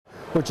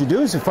What you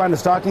do is you find a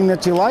stocking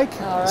that you like,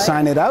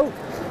 sign it out,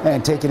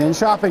 and take it in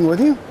shopping with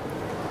you.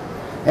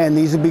 And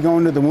these will be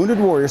going to the Wounded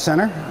Warrior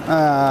Center,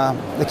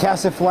 the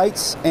Casa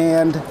Flights,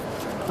 and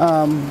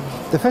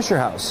the Fisher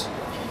House.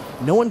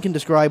 No one can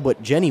describe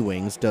what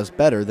Jennywings does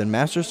better than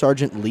Master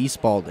Sergeant Lee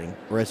Spaulding,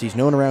 or as he's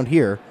known around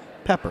here,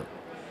 Pepper.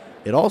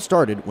 It all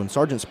started when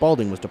Sergeant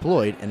Spaulding was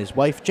deployed and his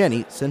wife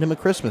Jenny sent him a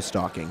Christmas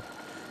stocking.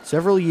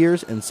 Several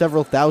years and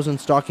several thousand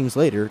stockings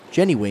later,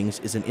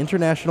 Jennywings is an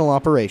international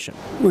operation.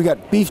 We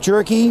got beef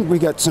jerky, we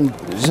got some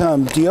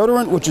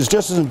deodorant, which is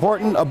just as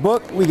important, a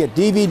book, we get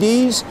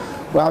DVDs,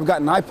 well, I've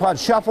got an iPod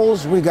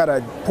shuffles, we got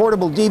a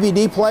portable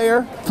DVD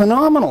player,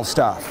 phenomenal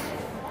stuff.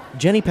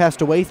 Jenny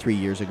passed away 3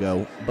 years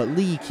ago, but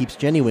Lee keeps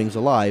Jennywings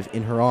alive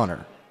in her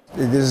honor.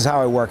 This is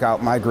how I work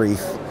out my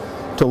grief.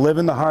 To live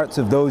in the hearts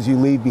of those you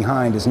leave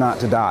behind is not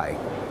to die.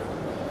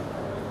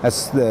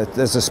 That's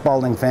the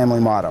Spaulding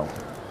family motto.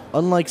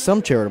 Unlike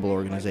some charitable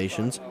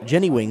organizations,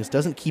 Jennywings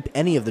doesn't keep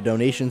any of the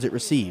donations it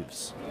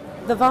receives.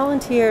 The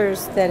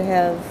volunteers that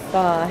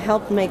have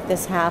helped make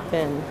this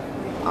happen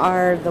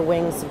are the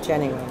wings of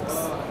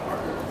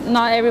Jennywings.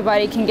 Not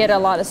everybody can get a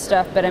lot of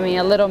stuff, but I mean,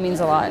 a little means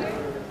a lot.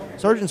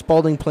 Sergeant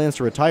Spaulding plans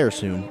to retire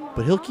soon,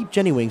 but he'll keep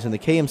Jennywings in the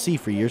KMC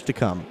for years to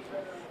come.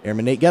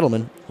 Airman Nate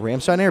Gettleman,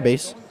 Ramstein Air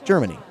Base,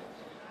 Germany.